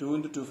 2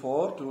 into 2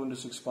 4, 2 into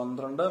 6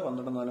 12,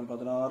 12 4 16,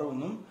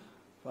 1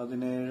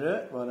 17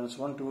 balance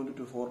 1 2 into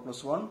 2 4 plus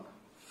 1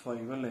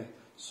 5 അല്ലേ.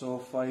 സോ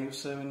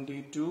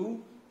 572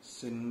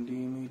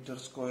 സെന്റിമീറ്റർ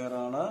സ്ക്വയർ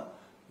ആണ്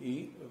ഈ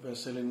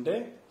വെസലിന്റെ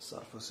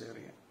സർഫസ്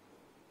ഏരിയ.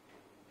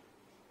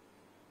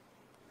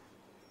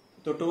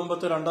 തൊട്ടു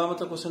മുമ്പത്തെ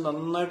രണ്ടാമത്തെ ക്വസ്റ്റ്യൻ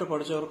നന്നായിട്ട്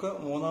പഠിച്ചവർക്ക്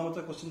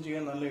മൂന്നാമത്തെ ക്വസ്റ്റ്യൻ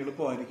ചെയ്യാൻ നല്ല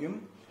എളുപ്പമായിരിക്കും.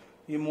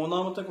 ഈ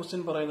മൂന്നാമത്തെ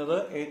ക്വസ്റ്റ്യൻ പറയുന്നത്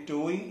A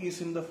toy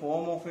is in the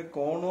form of a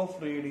cone of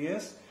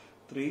radius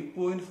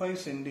 3.5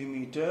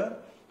 centimetre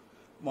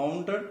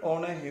mounted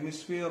on A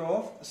hemisphere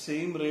of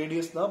same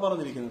radius എന്നാ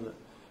പറഞ്ഞിരിക്കുന്നത്.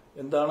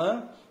 എന്താണ്?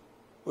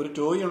 ഒരു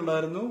ടോയ്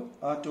ഉണ്ടായിരുന്നു.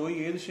 ആ ടോയ്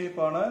ഏത്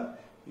ഷേപ്പാണ്?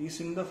 Is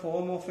in the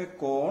form of a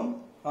cone.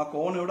 ആ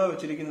കോൺ എവിടെ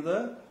വെച്ചിരിക്കുന്നത്?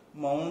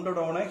 Mounted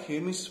on A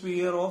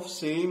hemisphere of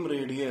same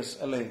radius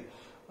അല്ലെ.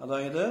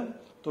 അതായത്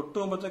തൊട്ടു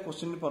മുമ്പത്തെ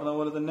ക്വസ്റ്റ്യനിൽ പറഞ്ഞ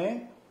പോലെ തന്നെ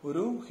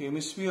ഒരു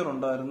ഹെമിസ്ഫിയർ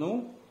ഉണ്ടായിരുന്നു.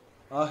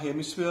 ആ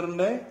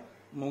ഹെമിസ്ഫിയറിന്റെ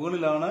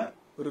മുകളിലാണ്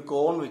ഒരു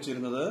കോൺ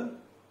വെച്ചിരുന്നത്.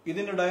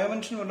 ഇതിന്റെ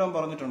ഡയമെൻഷൻ വല്ലതും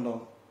പറഞ്ഞിട്ടുണ്ടോ?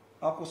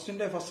 ആ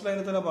ക്വസ്റ്റ്യന്റെ ഫസ്റ്റ്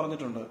ലൈനിൽ തന്നെ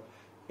പറഞ്ഞിട്ടുണ്ട്.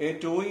 A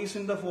toy is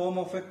in the form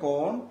of a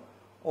cone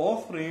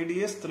of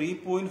radius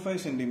 3.5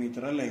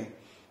 centimetre അല്ലെ.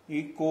 ഈ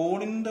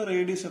കോണിന്റെ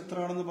റേഡിയസ്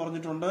എത്രയാണെന്ന്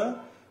പറഞ്ഞിട്ടുണ്ട്?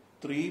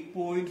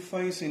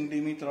 3.5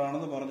 സെന്റിമീറ്റർ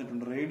ആണെന്ന്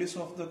പറഞ്ഞിട്ടുണ്ട്. Radius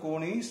of the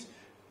cone is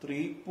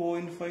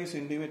 3.5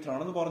 centimetre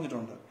ആണെന്ന്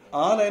പറഞ്ഞിട്ടുണ്ട്.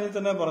 ആ ലൈനിൽ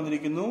തന്നെ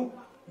പറഞ്ഞിരിക്കുന്നു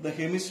the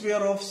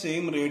hemisphere of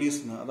same radius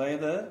എന്ന്.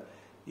 അതായത്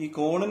ഈ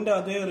കോണിന്റെ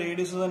അതേ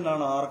റേഡിയസ്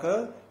തന്നെയാണ് ആർക്ക്?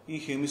 ഈ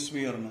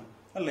ഹെമിസ്ഫിയറിന്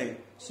അല്ലെ.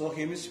 സോ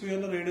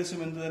ഹെമിസ്ഫിയറിന്റെ റേഡിയസും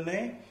എന്ത് തന്നെ?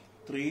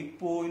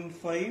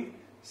 3.5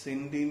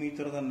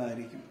 സെന്റിമീറ്റർ തന്നെ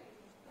ആയിരിക്കും.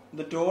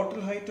 The total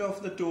height of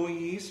the toy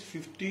is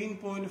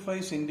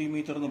 15.5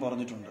 centimetre എന്ന്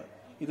പറഞ്ഞിട്ടുണ്ട്.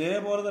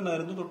 ഇതേപോലെ തന്നെ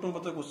ആയിരുന്നു തൊട്ടു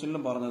മുമ്പത്തെ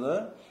ക്വസ്റ്റ്യനിലും പറഞ്ഞത്.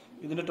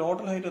 ഇതിന്റെ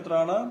ടോട്ടൽ ഹൈറ്റ്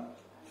എത്രയാണ്?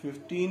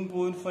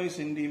 15.5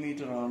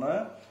 സെന്റിമീറ്റർ ആണ്.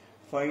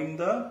 Find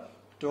the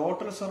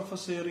total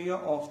surface area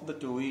of the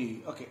toy.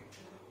 Okay,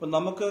 അപ്പൊ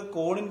നമുക്ക്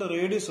കോണിന്റെ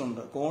റേഡിയസ്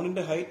ഉണ്ട്.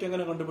 കോണിന്റെ ഹൈറ്റ്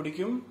എങ്ങനെ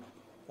കണ്ടുപിടിക്കും?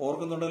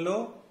 ഓർക്കുന്നുണ്ടല്ലോ,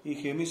 ഈ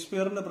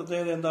ഹെമിസ്ഫിയറിന്റെ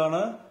പ്രത്യേകത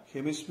എന്താണ്?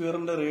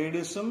 ഹെമിസ്ഫിയറിന്റെ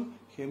റേഡിയസും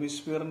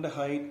ഹെമിസ്ഫിയറിന്റെ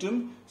ഹൈറ്റും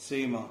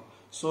സെയിം ആണ്.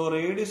 സോ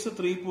റേഡിയസ്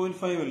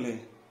 3.5 അല്ലേ.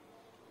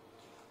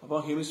 അപ്പൊ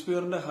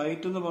ഹെമിസ്ഫിയറിന്റെ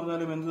ഹൈറ്റ് എന്ന്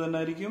പറഞ്ഞാലും എന്ത് തന്നെ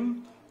ആയിരിക്കും?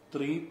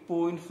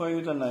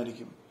 3.5 തന്നെ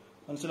ആയിരിക്കും.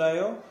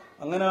 മനസ്സിലായോ?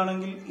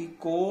 അങ്ങനെയാണെങ്കിൽ ഈ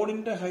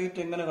കോണിന്റെ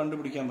ഹൈറ്റ് എങ്ങനെ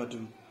കണ്ടുപിടിക്കാൻ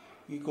പറ്റും?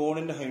 ഈ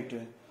കോണിന്റെ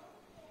height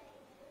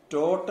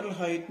total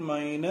height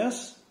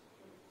minus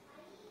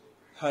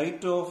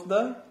height of the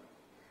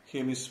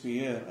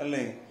hemisphere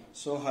അല്ലേ.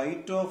 So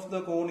height of the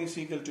cone is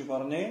equal to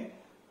പറഞ്ഞേ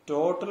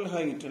ടോട്ടൽ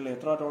ഹൈറ്റ് അല്ലേ.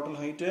 എത്ര ടോട്ടൽ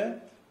ഹൈറ്റ്?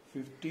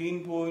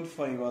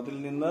 15.5. അതിൽ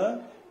നിന്ന്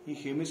ഈ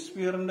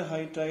ഹെമിസ്ഫിയറിന്റെ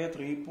ഹൈറ്റ് ആയ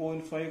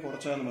 3.5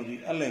 കുറച്ചാൽ മതി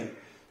അല്ലേ.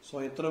 സോ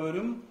എത്ര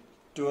വരും?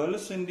 12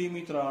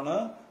 സെന്റിമീറ്റർ ആണ്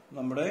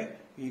നമ്മുടെ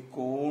ഈ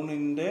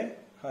കോണിന്റെ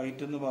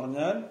ഹൈറ്റ് എന്ന്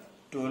പറഞ്ഞാൽ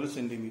 12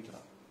 സെന്റിമീറ്റർ.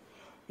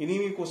 ഇനി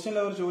ഈ ക്വസ്റ്റ്യൻ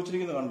അവർ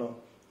ചോദിച്ചിരിക്കുന്നത് കണ്ടോ?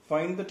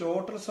 Find the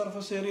total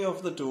surface area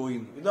of the toy.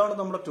 ഇതാണ്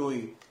നമ്മുടെ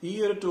ടോയ്. ഈ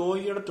ഒരു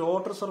ടോയിയുടെ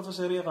ടോട്ടൽ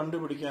സർഫസ് ഏരിയ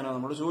കണ്ടുപിടിക്കാനാണ്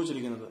നമ്മൾ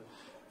ചോദിച്ചിരിക്കുന്നത്.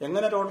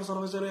 എങ്ങനെ ടോട്ടൽ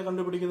സർഫസ് ഏരിയ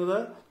കണ്ടുപിടിക്കുന്നത്?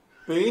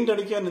 പെയിന്റ്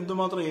അടിക്കാൻ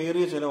എന്തുമാത്രം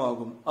ഏരിയ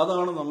ചെലവാകും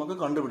അതാണ് നമുക്ക്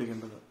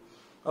കണ്ടുപിടിക്കേണ്ടത്.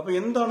 അപ്പൊ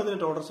എന്താണ് ഇതിന്റെ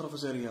ടോട്ടൽ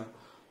സർഫസ് ഏരിയ?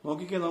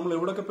 നോക്കിക്കേ, നമ്മൾ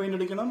എവിടെയൊക്കെ പെയിന്റ്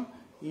അടിക്കണം?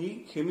 ഈ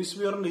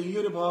ഹെമിസ്ഫിയറിന്റെ ഈ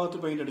ഒരു ഭാഗത്ത്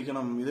പെയിന്റ്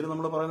അടിക്കണം. ഇതിന്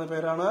നമ്മൾ പറയുന്ന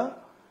പേരാണ്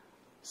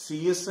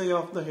CSI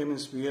ഓഫ് ദ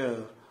ഹെമിസ്ഫിയർ.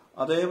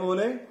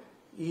 അതേപോലെ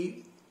ഈ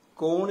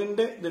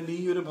കോണിന്റെ ഈ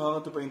ഒരു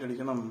ഭാഗത്ത് പെയിന്റ്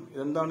അടിക്കണം.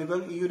 എന്താണ് ഇത്?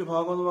 ഈ ഒരു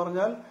ഭാഗം എന്ന്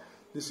പറഞ്ഞാൽ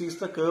this is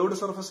the curved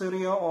surface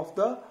area of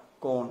the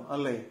കോൺ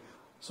അല്ലേ.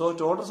 So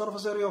total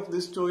surface area of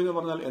this toy എന്ന്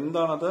പറഞ്ഞാൽ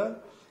എന്താണത്?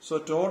 So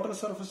total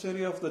surface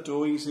area of the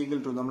toy is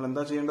equal to, നമ്മൾ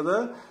എന്താ ചെയ്യേണ്ടത്?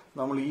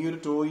 നമ്മൾ ഈ ഒരു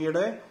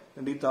ടോയിയുടെ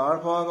ഈ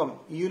താഴ്ഭാഗം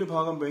ഈ ഒരു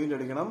ഭാഗം പെയിന്റ്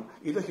അടിക്കണം.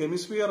 ഇത്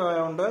ഹെമിസ്ഫിയർ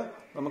ആയതുകൊണ്ട്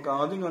നമുക്ക്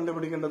ആദ്യം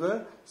കണ്ടുപിടിക്കേണ്ടത്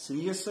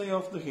CSI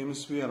ഓഫ് ദ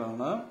ഹെമിസ്ഫിയർ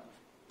ആണ്.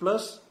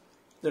 പ്ലസ്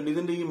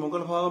ഇതിന്റെ ഈ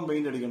മുകൾ ഭാഗം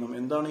പെയിന്റ് അടിക്കണം.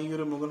 എന്താണ് ഈ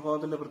ഒരു മുകൾ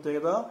ഭാഗത്തിന്റെ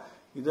പ്രത്യേകത?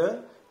 ഇത്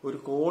ഒരു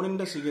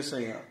കോണിന്റെ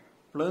CSI ആണ്.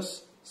 പ്ലസ്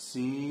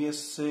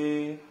CSI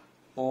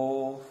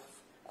ഓഫ്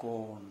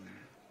കോൺ.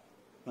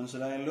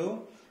 മനസ്സിലായല്ലോ?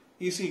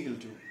 Is equal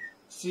to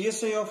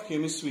CSI of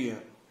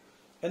hemisphere.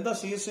 എന്താ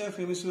CSI ഓഫ്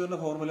ഹെമിസ്ഫിയറിന്റെ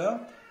ഫോർമുല?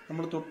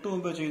 നമ്മൾ തൊട്ടു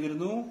മുമ്പ്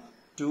ചെയ്തിരുന്നു.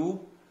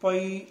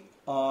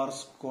 2πr²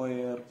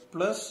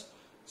 plus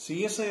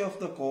CSI of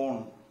the കോൺ.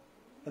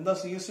 എന്താ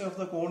CSI ഓഫ്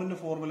ദ കോണിന്റെ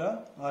ഫോർമുല?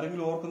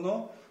 ആരെങ്കിലും ഓർക്കുന്നോ?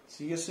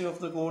 CSI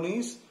of the cone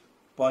is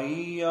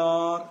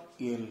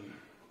πrl.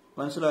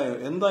 മനസ്സിലായോ?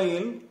 എന്താ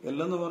എൽ? എൽ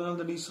എന്ന്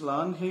പറഞ്ഞാൽ ഈ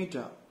സ്ലാന്റ്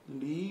ഹൈറ്റാ.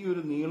 ഈ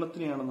ഒരു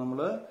നീളത്തിനെയാണ് നമ്മൾ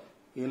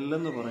എൽ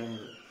എന്ന്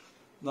പറയുന്നത്.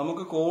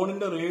 നമുക്ക്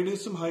കോണിന്റെ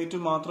റേഡിയസും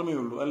ഹൈറ്റും മാത്രമേ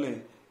ഉള്ളൂ അല്ലെ.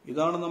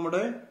 ഇതാണ്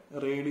നമ്മുടെ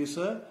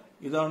റേഡിയസ്,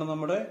 ഇതാണ്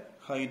നമ്മുടെ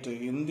ഹൈറ്റ്.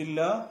 എന്തില്ല?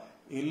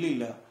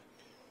 എല്ലില്ല.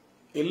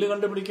 എല്ല്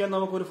കണ്ടുപിടിക്കാൻ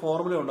നമുക്കൊരു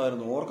ഫോർമുല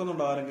ഉണ്ടായിരുന്നു.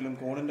 ഓർക്കുന്നുണ്ടോ ആരെങ്കിലും?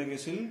 കോണിന്റെ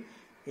കേസിൽ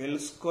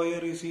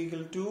L² is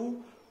equal to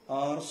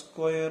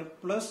R²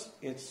 plus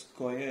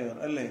H²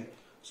 അല്ലേ.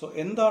 സോ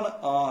എന്താണ്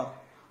R?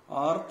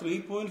 R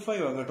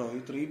 3.5 ആണ് കേട്ടോ. ഈ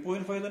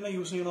 3.5 തന്നെ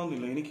യൂസ്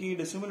ചെയ്യണമെന്നില്ല. എനിക്ക് ഈ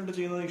ഡെസിമൽ ഇട്ട്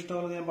ചെയ്യുന്നത്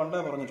ഇഷ്ടമല്ലെന്ന് ഞാൻ പണ്ടേ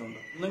പറഞ്ഞിട്ടുണ്ട്.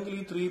 എന്നെങ്കിൽ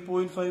ഈ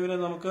 3.5നെ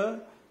നമുക്ക്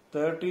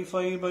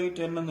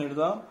 35/10 എന്ന്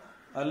എഴുതാം.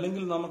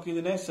 അല്ലെങ്കിൽ നമുക്ക്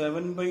ഇതിനെ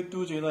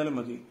 7/2 ചെയ്താലും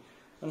മതി.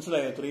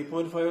 മനസ്സിലായോ?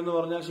 3.5 എന്ന്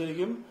പറഞ്ഞാൽ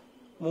ശരിക്കും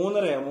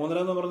 3.5. 3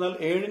 എന്ന് പറഞ്ഞാൽ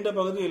 7ന്റെ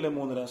പകുതിയല്ലേ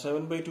 3.5.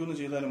 7/2 എന്ന്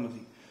ചെയ്താലും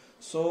മതി.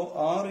 So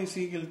R is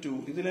equal to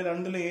ഇതിലെ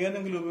രണ്ടിലെ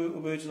ഏതെങ്കിലും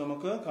ഉപയോഗിച്ച്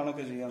നമുക്ക്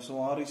കണക്ക് ചെയ്യാം. So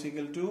R is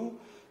equal to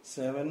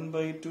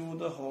 7/2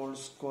 the whole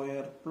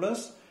square plus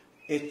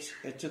h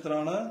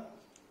എത്രയാണ്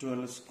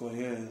 12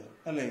 square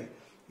അല്ലേ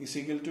is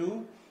equal to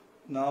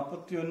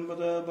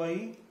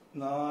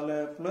 49/4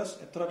 plus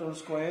എത്ര 12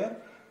 square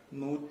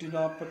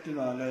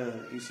 144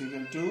 is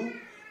equal to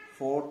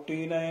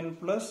 49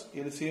 plus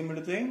LCM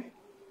എടുത്തേ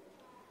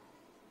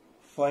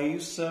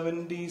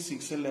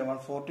 576 അല്ലേ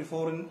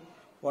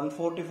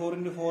 144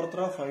 into 4 എത്ര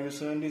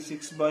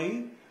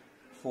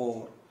 576/4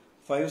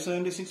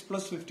 576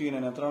 plus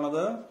 15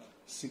 എത്രയാണത്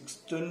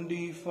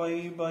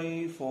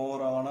 625/4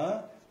 ആണ്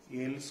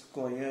L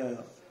square.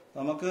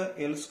 നമുക്ക്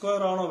L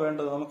square ആണോ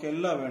വേണ്ടത് നമുക്ക് L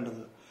ആ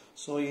വേണ്ടത്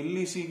so L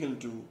is equal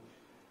to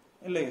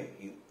അല്ലേ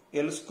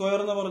L square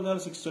എന്ന് പറഞ്ഞാൽ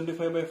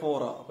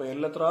 625/4 ആ അപ്പൊ L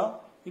എത്ര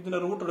ഇതിന്റെ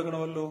root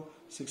എടുക്കണമല്ലോ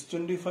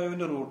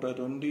 625 root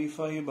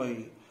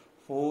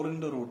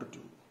 25/4 root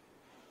 2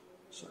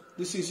 so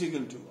this is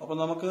equal to അപ്പൊ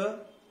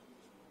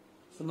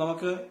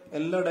നമുക്ക്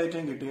എല്ലാ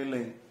ഡേറ്റയും കിട്ടി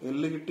അല്ലേ L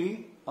കിട്ടി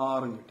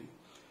R കിട്ടി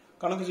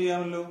കണക്ക്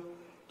ചെയ്യാമല്ലോ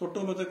തൊട്ട്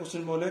മുമ്പത്തെ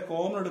ക്വസ്റ്റ്യൻ പോലെ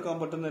കോമൺ എടുക്കാൻ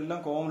പറ്റുന്ന എല്ലാം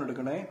കോമൺ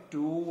എടുക്കണേ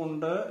 2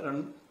 ഉണ്ട്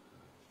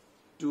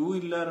 2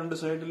 ഇല്ല രണ്ട്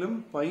സൈഡിലും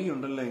പൈ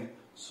ഉണ്ടല്ലേ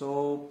സോ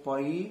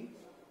പൈ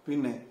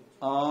പിന്നെ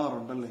R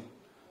ഉണ്ടല്ലേ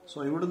സോ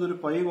ഇവിടുന്ന് ഒരു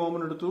പൈ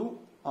കോമൺ എടുത്തു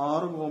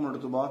R കോമൺ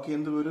എടുത്തു ബാക്കി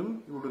എന്ത് വരും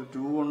ഇവിടെ ഒരു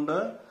 2 ഉണ്ട്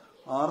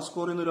R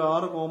സ്കോറിൽ നിന്ന് ഒരു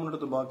 6 കോമൺ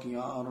എടുത്തു ബാക്കി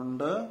R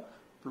ഉണ്ട്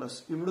പ്ലസ്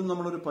ഇവിടുന്ന്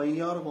നമ്മളൊരു പൈ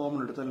R കോമൺ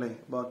എടുത്തല്ലേ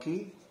ബാക്കി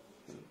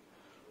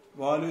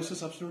വാല്യൂസ്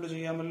സബ്സ്റ്റിറ്റ്യൂട്ട്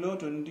ചെയ്യാമല്ലോ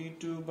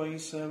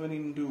 22/7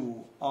 into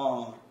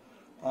R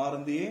R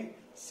എന്ത് ചെയ്യേ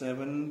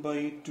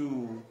 7/2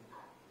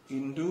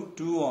 into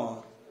 2R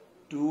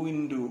 2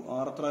 into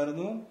R എത്ര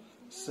ആയിരുന്നു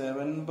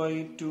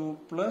 7/2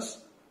 plus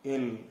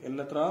L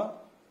എത്ര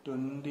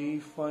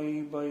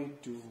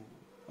 25/2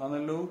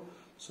 ആണല്ലോ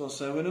സോ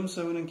 7ഉം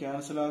 7ഉം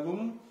ക്യാൻസൽ ആകും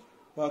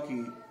ബാക്കി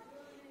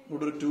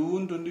ഇവിടെ ഒരു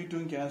 2ഉം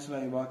 22ഉം ക്യാൻസൽ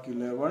ആയി ബാക്കി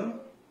 11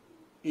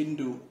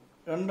 into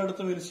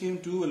രണ്ടിടത്തും LCM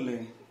 2 അല്ലേ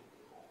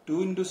 2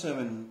 into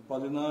 7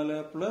 14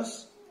 plus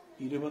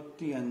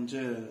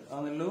 25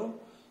 ആണല്ലോ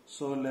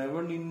സോ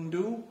 11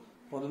 into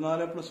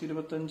 14 plus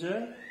 25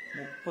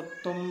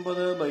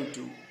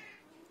 39/2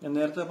 ഞാൻ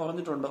നേരത്തെ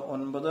പറഞ്ഞിട്ടുണ്ട്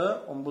 9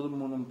 9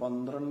 3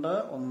 12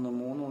 1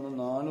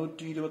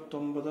 3 1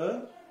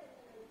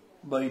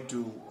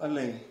 429/2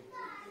 അല്ലേ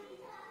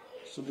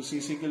so this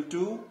is equal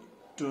to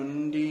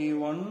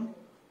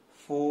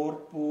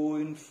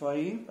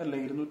 21/4.5 അല്ലേ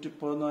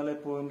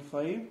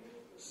 214.5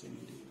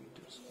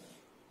 സെന്റിമീറ്റർ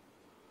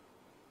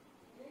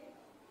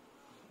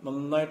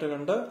നന്നായിട്ട്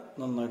കണ്ട്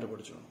നന്നായിട്ട്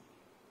പഠിച്ചോണം